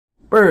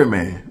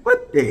Birdman,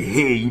 what the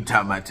hell you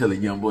talking about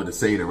telling young boy to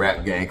save the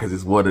rap game because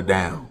it's watered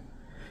down?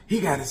 He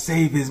got to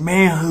save his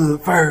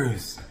manhood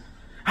first.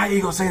 How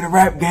you gonna save the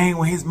rap game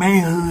when his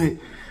manhood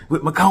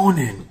with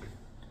McConan?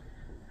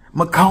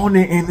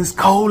 McConan in his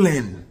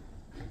colon.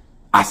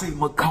 I say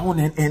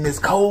McConan in his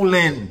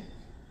colon.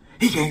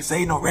 He can't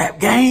save no rap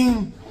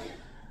game.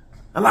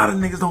 A lot of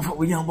niggas don't fuck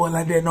with young boy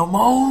like that no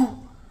more.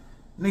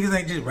 Niggas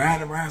ain't just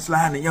riding around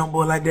sliding a young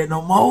boy like that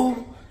no more.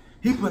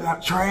 He put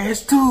out trash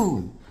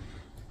too.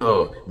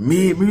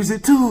 Mid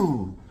music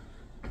too.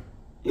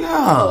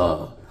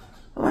 Yeah.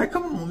 Like,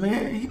 come on,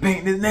 man. He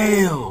painting his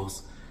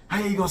nails. How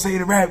you gonna save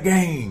the rap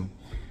game?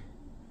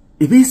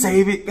 If he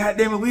save it,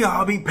 goddamn it, we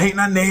all be painting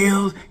our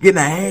nails, getting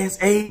our ass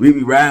ate. We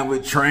be riding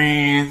with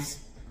trans.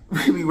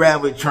 We be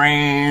riding with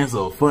trans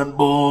or fun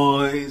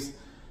boys.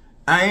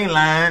 I ain't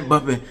lying,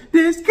 bumping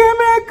this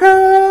chemical.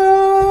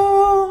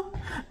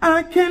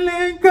 I can't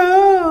let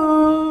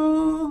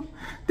go.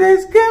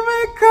 This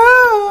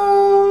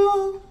chemical.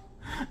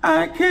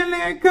 I can't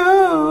let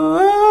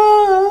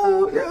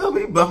go. Yeah,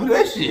 we bumping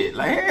that shit.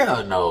 Like,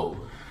 hell no.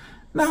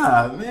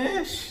 Nah,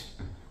 man.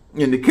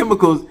 And the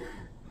chemicals,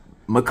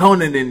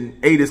 McConan and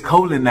ate his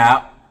colon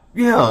out.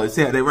 Yeah,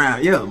 see how they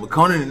round. Yeah,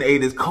 McConan and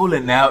ate his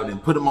colon out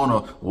and put him on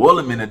a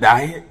Watermelon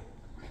diet.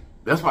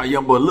 That's why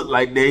young boy look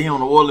like that. He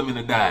on a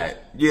Watermelon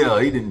diet. Yeah,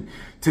 he didn't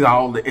took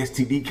all the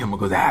STD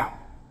chemicals out.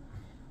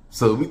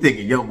 So we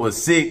thinking young boy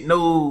sick.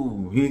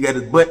 No, he got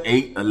his butt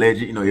ate,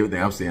 alleged. You know,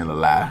 everything I'm saying a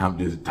lie. I'm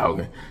just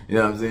talking. You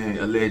know what I'm saying?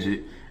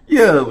 Alleged.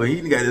 Yeah, but he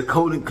got his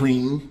colon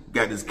clean,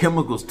 got his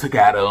chemicals took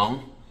out of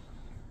him.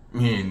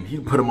 And he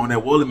put him on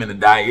that Watermelon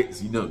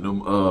diet. You know,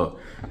 them,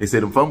 they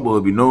said them fun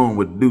boys be knowing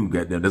what to do,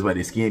 goddamn. That's why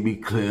their skin be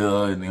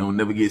clear and they don't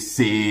never get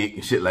sick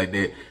and shit like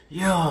that.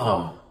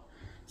 Yeah.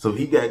 So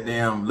he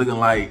goddamn looking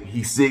like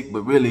he's sick,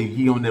 but really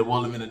he on that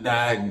Watermelon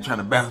diet and trying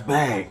to bounce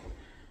back.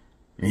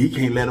 And he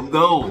can't let him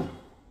go.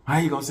 How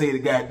you gonna say the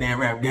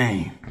goddamn rap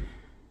game?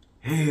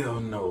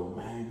 Hell no,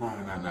 man.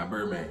 Nah,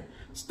 Birdman.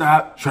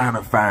 Stop trying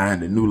to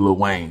find the new Lil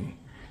Wayne.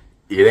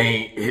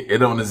 It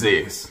don't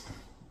exist.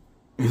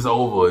 It's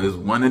over. It's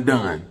one and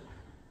done.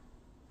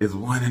 It's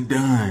one and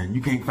done.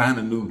 You can't find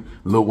a new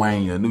Lil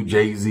Wayne, a new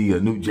Jay-Z,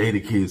 a new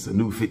Jadakiss, a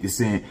new 50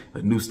 Cent,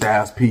 a new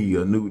Styles P,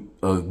 a new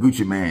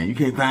Gucci Man. You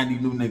can't find these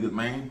new niggas,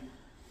 man.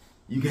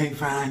 You can't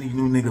find these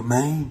new niggas,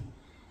 man.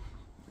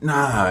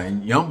 Nah,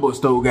 and YoungBoy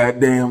stole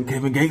goddamn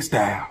Kevin Gates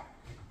style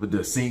with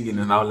the singing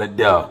and all that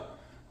there.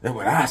 That's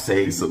what I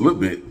say. It's a little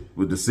bit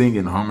with the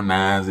singing,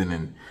 harmonizing,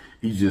 and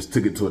he just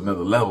took it to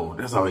another level.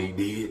 That's all he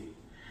did.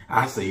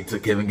 I say he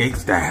took Kevin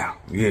Gates style.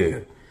 Yeah.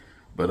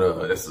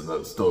 But that's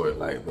another story.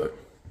 Like, but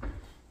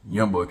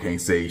YoungBoy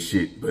can't save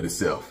shit but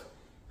himself.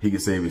 He can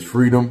save his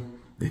freedom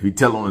if he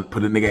tell him to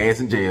put a nigga ass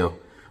in jail,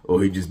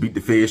 or he just beat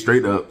the Fed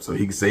straight up so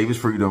he can save his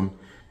freedom,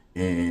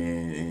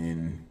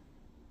 and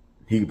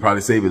he could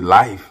probably save his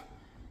life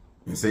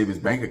and save his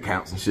bank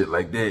accounts and shit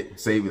like that.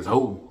 Save his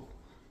hoe.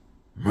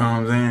 You know what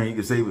I'm saying? He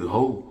can save his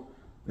hoe.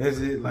 That's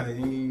it. Like,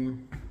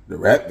 the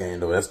rap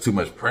game though, that's too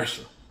much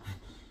pressure.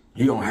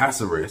 He on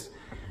house arrest.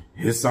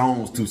 His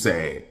song's too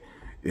sad.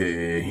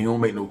 He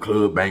don't make no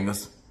club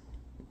bangers.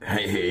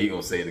 He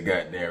gonna say the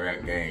goddamn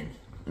rap game.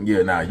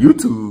 Yeah, now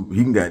YouTube,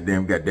 he can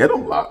goddamn got that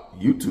on lock.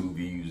 YouTube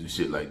views and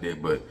shit like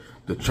that. But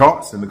the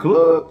charts in the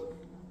club,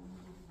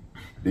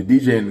 the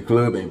DJ in the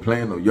club ain't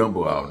playing no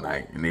YoungBoy all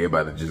night, and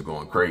everybody just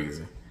going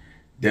crazy.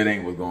 That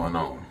ain't what's going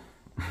on.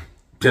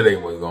 That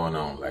ain't what's going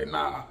on. Like,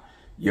 nah,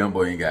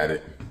 YoungBoy ain't got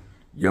it.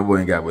 YoungBoy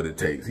ain't got what it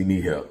takes. He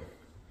need help.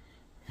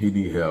 He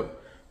need help.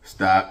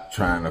 Stop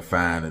trying to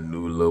find a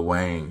new Lil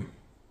Wayne.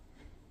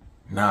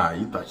 Nah,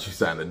 you thought you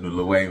signed a new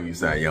Lil Wayne when you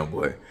signed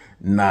YoungBoy.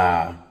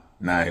 Nah,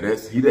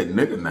 he that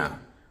nigga now.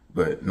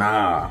 But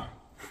nah,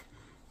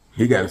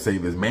 he gotta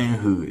save his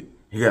manhood.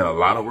 He got a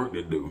lot of work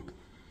to do.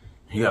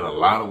 He got a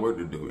lot of work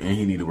to do, and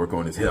he need to work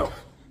on his health.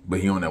 But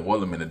he on that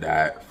Watermelon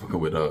diet, fucking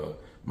with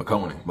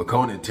McConan.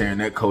 McConan tearing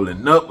that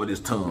colon up with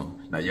his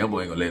tongue. Now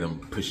YoungBoy ain't gonna let him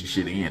push his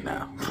shit in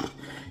now.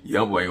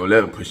 YoungBoy ain't gonna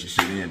let him push his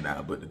shit in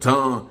now. But the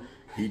tongue,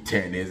 he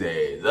tearing his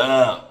ass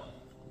up.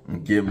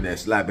 And give him that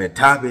slap at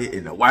top it,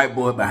 and the white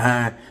boy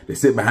behind, that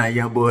sit behind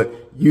YoungBoy,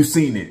 you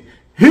seen it.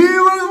 He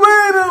was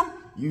with him.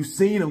 You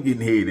seen him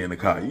getting head in the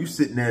car. You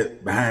sitting there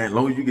behind, as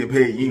long as you get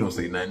paid, you ain't gonna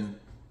say nothing.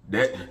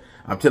 That,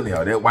 I'm telling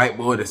y'all, that white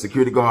boy, that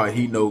security guard,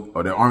 he know,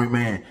 or that army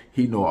man,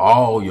 he know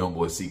all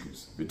YoungBoy's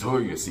secrets.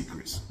 Victoria's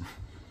secrets.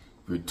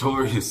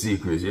 Victoria's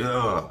secrets,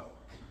 yeah.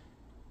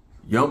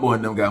 YoungBoy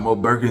and them got more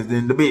Birkins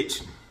than the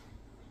bitch.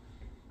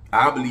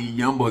 I believe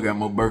YoungBoy got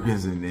more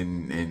Birkins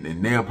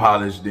and nail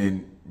polish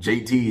than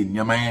JT and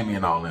Young Miami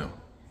and all them.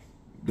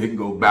 They can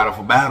go battle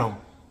for battle,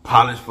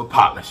 polish for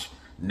polish,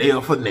 nail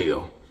for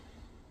nail.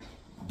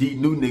 These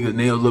new niggas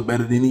nails look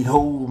better than these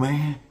hoes,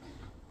 man.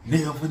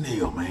 Nail for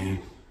nail, man.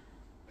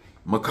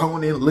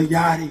 McConan, Lil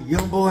Yachty,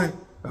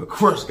 YoungBoy,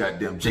 crush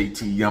goddamn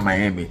JT, Young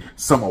Miami,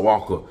 Summer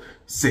Walker,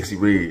 Sexy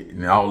Red,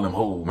 and all them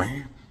hoes,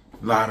 man.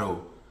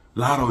 Lotto,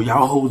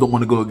 y'all hoes don't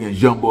want to go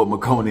against YoungBoy,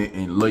 McConan,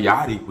 and Lil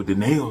Yachty with the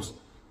nails.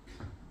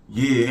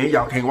 Yeah, and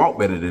y'all can't walk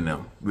better than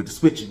them. With the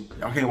switching,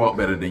 y'all can't walk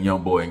better than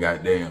YoungBoy and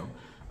goddamn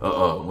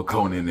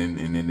McConan and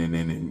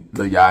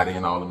Lil Yachty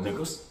and all them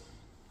niggas.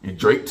 And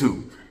Drake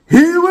too. He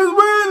was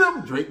with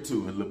him. Drake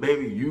too. And Lil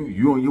Baby,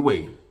 you on your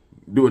way.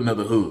 Do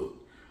another hood.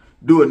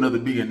 Do another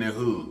beat in that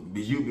hood.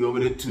 Bitch, you be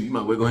over there too. You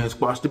might well go ahead and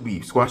squash the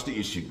beef. Squash the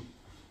issue.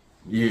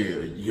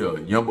 Yeah,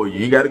 YoungBoy, you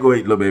ain't gotta go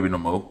hate Lil Baby no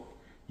more.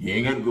 You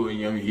ain't gotta go in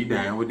Young. He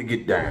down with the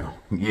get down.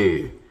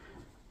 Yeah.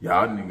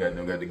 Y'all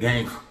niggas got the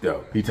game fucked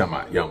up. He talking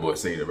about YoungBoy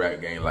say the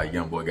rap game like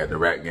YoungBoy got the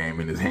rap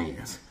game in his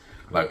hands.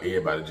 Like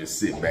everybody just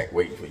sitting back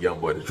waiting for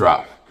YoungBoy to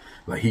drop.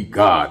 Like he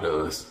God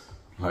us.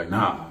 Like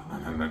nah.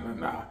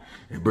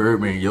 And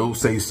Birdman, your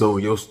say so,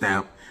 your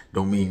stamp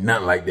don't mean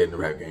nothing like that in the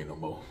rap game no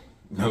more.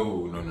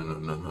 No.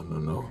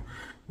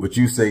 What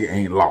you say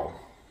ain't law.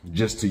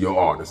 Just to your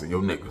artists and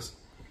your niggas.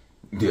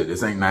 Yeah,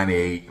 this ain't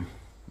 98.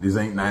 This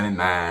ain't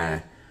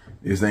 99.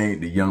 This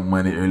ain't the Young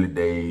Money early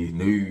days.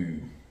 No.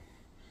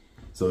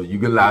 So you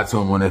can lie to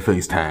him on that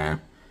FaceTime.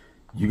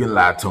 You can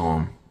lie to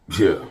him.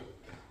 Yeah.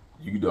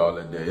 You can do all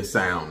that. It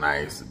sound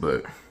nice,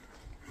 but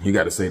you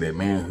got to say that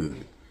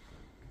manhood.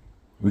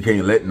 We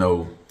can't let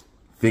no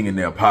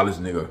fingernail polish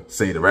nigga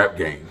say the rap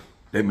game.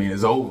 That means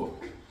it's over.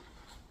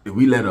 If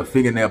we let a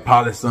fingernail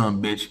polish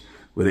son bitch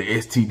with an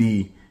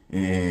STD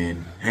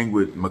and hang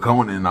with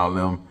McConan and all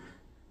them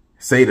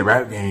say the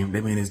rap game,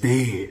 that means it's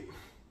dead.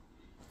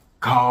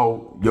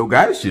 Call Yo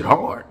Gotti shit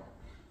hard.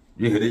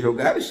 Yeah, the Yo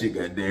Gotti shit,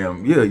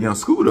 goddamn. Yeah, Young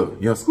Scooter.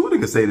 Young Scooter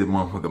can say this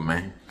motherfucker,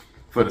 man.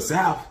 For the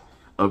South,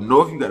 up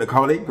north, you got to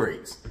call they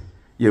greats.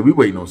 Yeah, we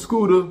waiting on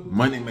Scooter,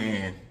 Money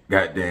Man,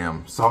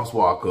 goddamn, Sauce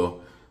Walker,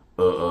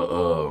 we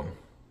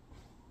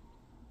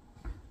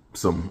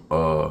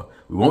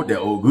want that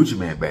old Gucci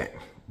Man back.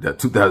 That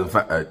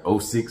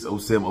 2005, 06,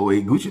 07,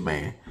 08 Gucci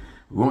Man.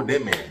 We want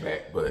that man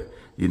back, but,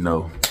 you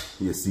know,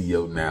 he a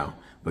CEO now.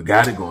 But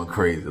got it going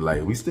crazy.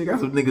 Like, we still got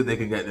some niggas that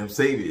can goddamn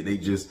save it. They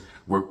just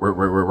work.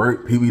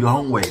 Pee Wee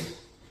Longway.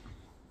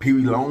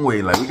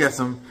 Like, we got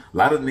a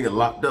lot of niggas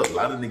locked up. A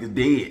lot of niggas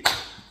dead.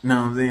 You know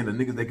what I'm saying? The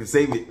niggas that can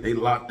save it, they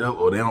locked up,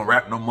 or they don't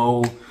rap no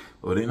more,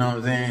 or they know what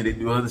I'm saying? They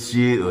do other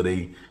shit, or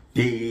they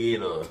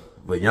dead,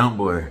 but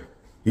YoungBoy,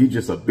 he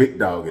just a big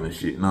dog in the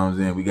shit. You know what I'm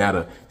saying? We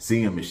gotta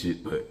see him and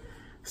shit, but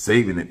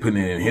saving it,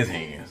 putting it in his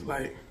hands,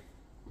 like,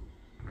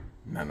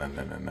 nah.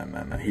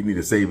 He need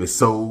to save his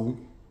soul.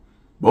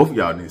 Both of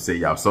y'all need to save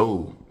y'all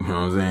soul. You know what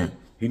I'm saying?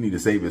 He need to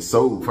save his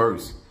soul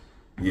first.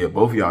 Yeah,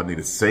 both of y'all need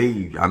to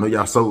save. I know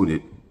y'all sold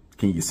it.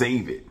 Can you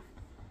save it?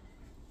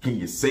 Can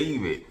you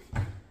save it?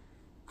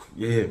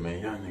 Yeah,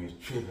 man, y'all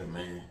niggas tripping,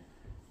 man.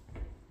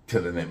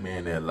 Telling that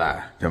man that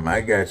lie. Tell him,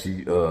 I got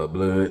you,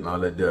 blood and all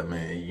that stuff,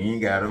 man. You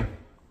ain't got him.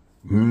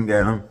 You ain't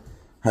got him.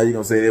 How you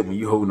gonna say that when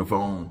you holding the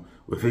phone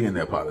with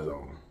fingernail polish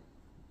on?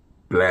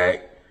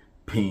 Black,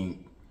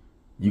 pink.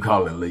 You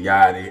calling Lil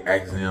Yachty,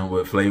 asking him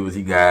what flavors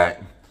he got.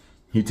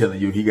 He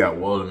telling you he got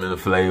watermelon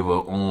flavor,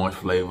 orange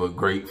flavor,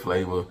 grape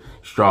flavor,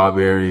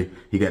 strawberry.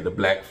 He got the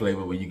black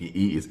flavor where you can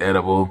eat. It's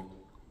edible.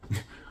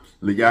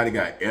 Lil Yachty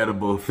got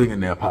edible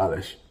fingernail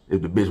polish.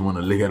 If the bitch want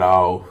to lick it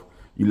off,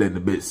 you letting the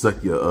bitch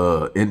suck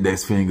your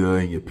index finger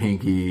and your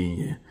pinky and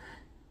your,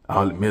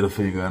 all the middle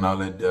finger and all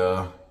that.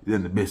 You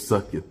letting the bitch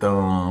suck your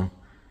thumb.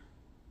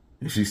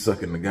 And she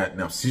sucking the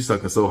goddamn, she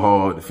sucking so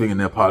hard, the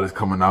fingernail polish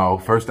coming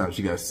off. First time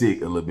she got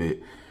sick a little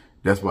bit.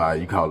 That's why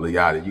you call Lil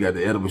Yachty. You got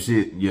the edible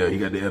shit? Yeah, he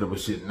got the edible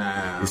shit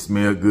now. It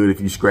smell good if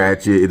you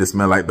scratch it. It'll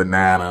smell like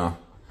banana.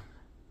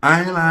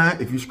 I ain't lying.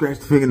 If you scratch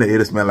the fingernail,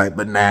 it'll smell like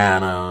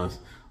bananas,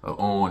 or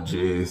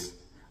oranges,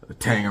 or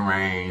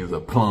tangerines,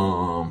 or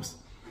plums.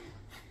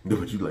 Do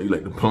what you like. You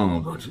like the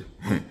plums, don't you?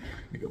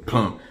 Nigga,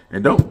 plum.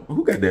 And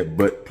who got that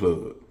butt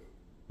plug?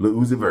 Lil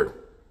Uzi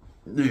Vert.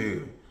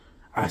 Yeah.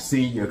 I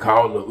seen you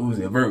call Lil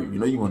Uzi Vert. You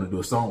know you want to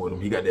do a song with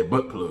him. He got that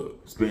butt plug.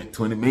 Spent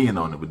 20 million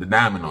on it with the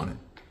diamond on it.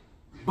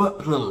 Butt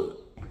plug.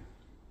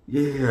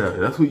 Yeah,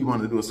 that's who you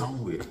want to do a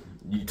song with.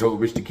 You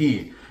told Rich the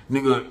Kid,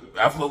 nigga,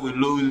 I fuck with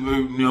Lil Uzi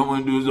Vert, I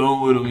want to do a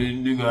song with him,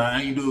 and nigga,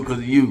 I ain't do it because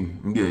of you.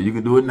 Yeah, you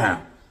can do it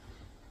now.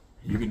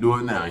 You can do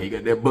it now. He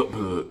got that butt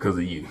plug because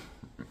of you. You know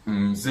what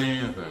I'm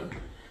saying?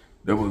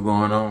 That's what's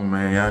going on,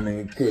 man. Y'all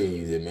niggas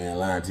crazy, man.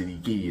 Lying to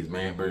these kids,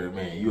 man.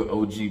 Birdman, you an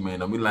OG, man.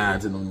 Don't be lying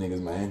to them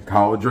niggas, man.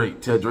 Call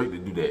Drake. Tell Drake to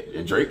do that.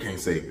 And Drake can't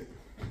save it.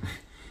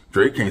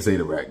 Drake can't save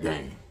the rap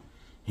game.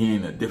 He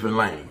in a different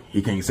lane.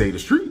 He can't save the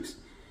streets.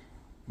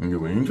 We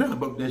ain't trying to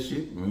bump that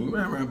shit. We ain't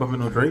around bumping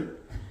no Drake.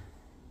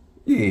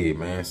 Yeah,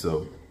 man.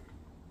 So,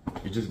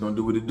 you're just gonna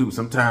do what it do.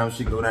 Sometimes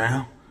shit go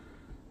down.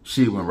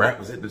 Shit, when rap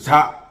was at the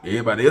top,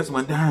 everybody else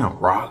went down.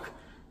 Rock.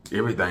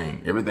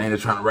 Everything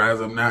that's trying to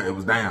rise up now, it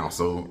was down.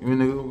 So, you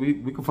know, we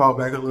can fall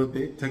back a little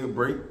bit, take a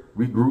break,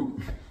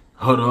 regroup,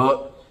 huddle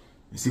up,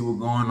 and see what's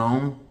going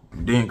on.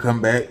 Then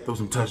come back, throw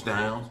some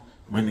touchdowns,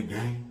 win the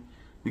game.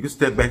 We can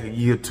step back a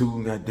year or two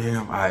and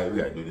goddamn, all right, we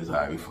gotta do this, all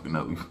right, we fucking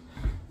up.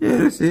 Yeah,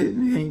 that's it.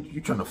 You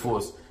trying to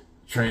force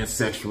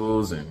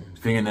transsexuals and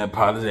fingernail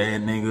polish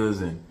ass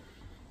niggas and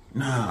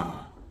nah.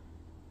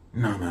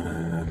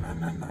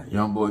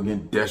 YoungBoy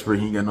getting desperate,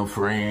 he ain't got no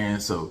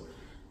friends, so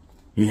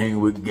he hanging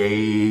with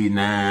gay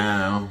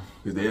now.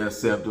 Because they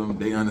accept them,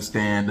 they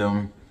understand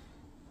them.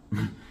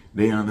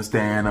 They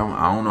understand them.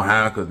 I don't know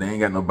how, because they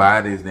ain't got no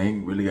bodies. They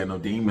ain't really got no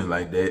demons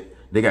like that.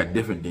 They got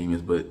different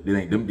demons, but they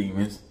ain't them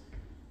demons.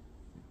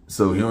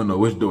 So he don't know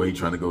which door he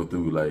trying to go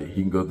through. Like,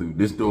 he can go through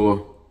this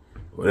door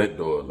or that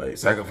door. Like,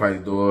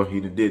 sacrifice door, he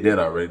done did that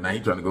already. Now he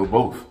trying to go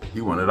both.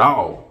 He want it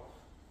all.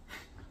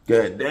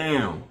 God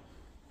damn.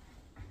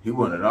 He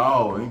want it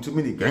all. Ain't too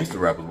many gangster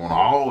rappers want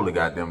all the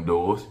goddamn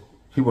doors.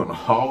 He want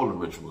all the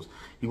rituals.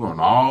 He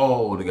want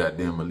all the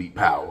goddamn elite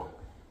power.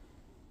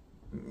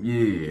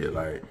 Yeah,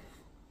 like,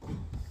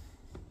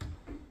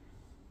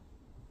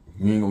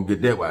 you ain't gonna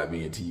get that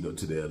YB until you go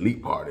to the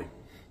elite party.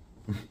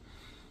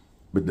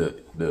 But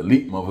the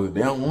elite motherfuckers,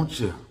 they don't want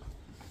you.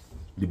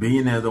 The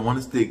billionaires don't want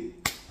to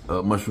stick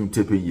a mushroom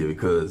tip in you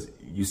because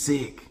you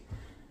sick.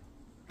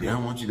 They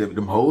don't want you.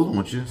 Them hoes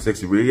want you.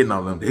 Sexy Red and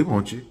all them, they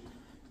want you.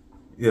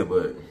 Yeah,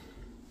 but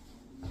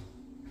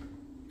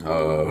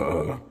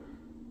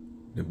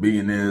the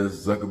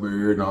billionaires,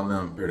 Zuckerberg and all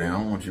them, they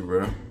don't want you,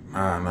 bro.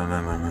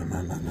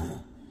 Nah.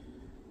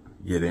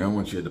 Yeah, they don't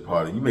want you at the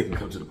party. You make them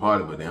come to the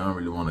party, but they don't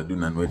really want to do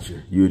nothing with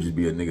you. You'll just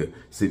be a nigga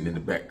sitting in the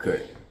back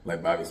cut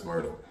like Bobby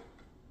Smurda.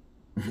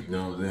 You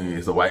know what I'm saying?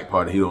 It's a white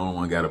party. He the only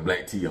one got a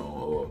black tee on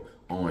or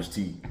orange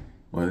tee.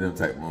 One of them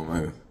type of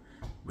motherfuckers.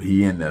 But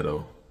he in there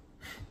though.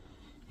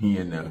 He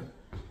in there.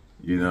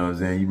 You know what I'm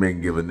saying? You may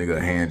give a nigga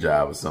a hand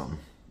job or something.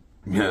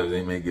 You know what I'm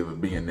saying? May give a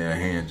billionaire a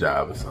hand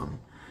job or something.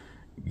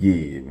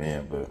 Yeah,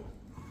 man, but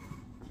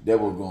that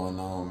was going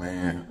on,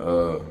 man.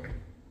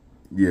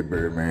 Yeah,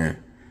 Birdman.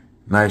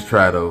 Nice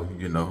try though,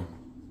 you know.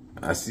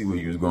 I see where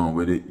you was going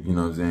with it, you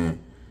know what I'm saying?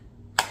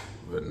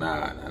 But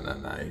nah.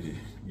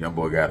 Young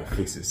boy gotta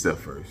fix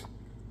himself first.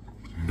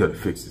 He gotta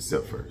fix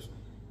himself first.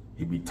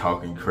 He be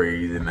talking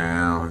crazy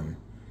now, and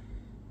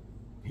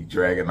he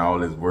dragging all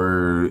his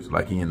words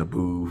like he in the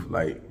booth,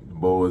 like the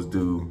boys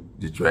do,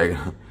 just dragging.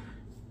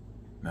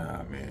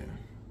 Nah, man.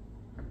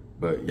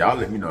 But y'all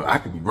let me know. I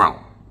could be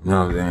wrong. You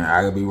know what I'm saying?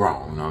 I could be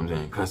wrong. You know what I'm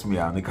saying? Cuss me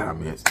out in the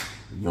comments.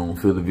 If you don't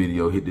feel the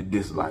video, hit the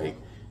dislike.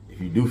 If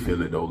you do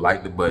feel it though,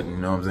 like the button. You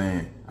know what I'm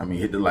saying? I mean,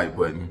 hit the like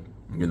button.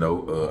 You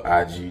know,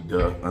 IG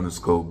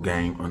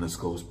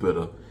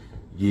 _game_spitter.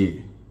 Yeah,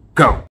 go.